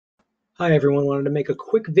Hi everyone, wanted to make a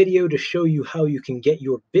quick video to show you how you can get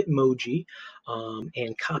your Bitmoji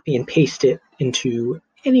and copy and paste it into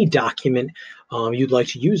any document you'd like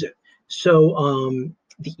to use it. So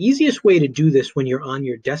the easiest way to do this when you're on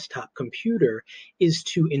your desktop computer is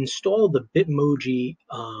to install the Bitmoji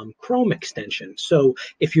Chrome extension. So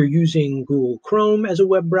if you're using Google Chrome as a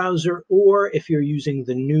web browser, or if you're using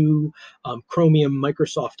the new Chromium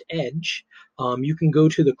Microsoft Edge, you can go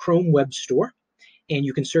to the Chrome Web Store and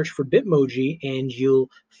you can search for Bitmoji and you'll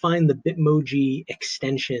find the Bitmoji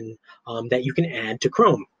extension that you can add to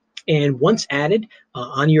Chrome. And once added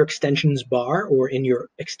on your extensions bar or in your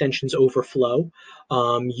extensions overflow,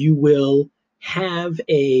 you will have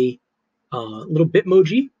a little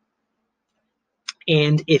Bitmoji.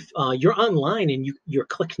 And if you're online and you're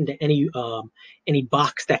clicked into any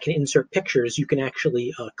box that can insert pictures, you can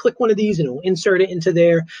actually click one of these and it will insert it into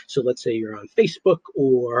there. So let's say you're on Facebook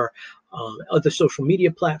or other social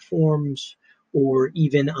media platforms, or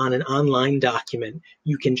even on an online document,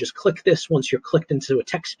 you can just click this once you're clicked into a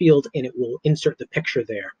text field and it will insert the picture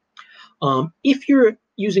there. If you're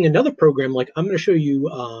using another program, like I'm going to show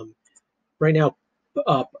you right now,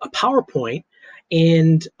 a PowerPoint,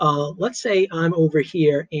 and let's say I'm over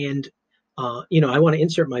here and I want to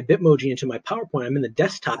insert my Bitmoji into my PowerPoint. I'm in the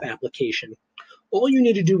desktop application. All you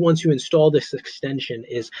need to do once you install this extension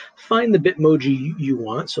is find the Bitmoji you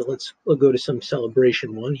want. So we'll go to some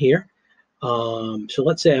celebration one here. So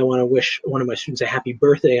let's say I want to wish one of my students a happy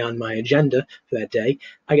birthday on my agenda for that day.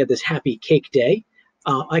 I got this happy cake day.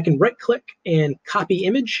 I can right click and copy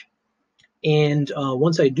image. And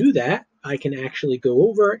once I do that, I can actually go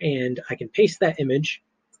over and I can paste that image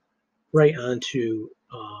right onto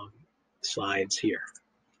slides here.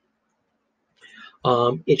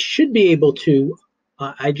 It should be able to,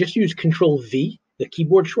 I just use Control V, the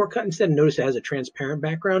keyboard shortcut instead, and notice it has a transparent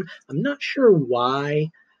background. I'm not sure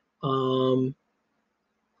why. So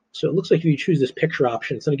it looks like if you choose this picture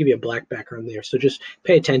option, it's going to give you a black background there. So just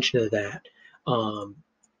pay attention to that.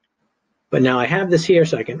 But now I have this here,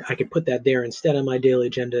 so I can put that there instead on my daily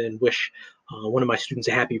agenda and wish one of my students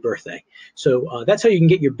a happy birthday. So that's how you can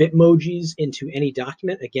get your Bitmojis into any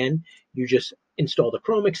document. Again, you just install the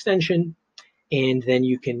Chrome extension, and then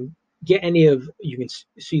you can get you can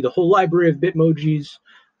see the whole library of Bitmojis,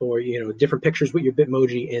 or different pictures with your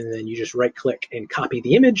Bitmoji, and then you just right click and copy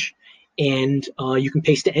the image, and you can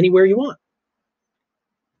paste it anywhere you want.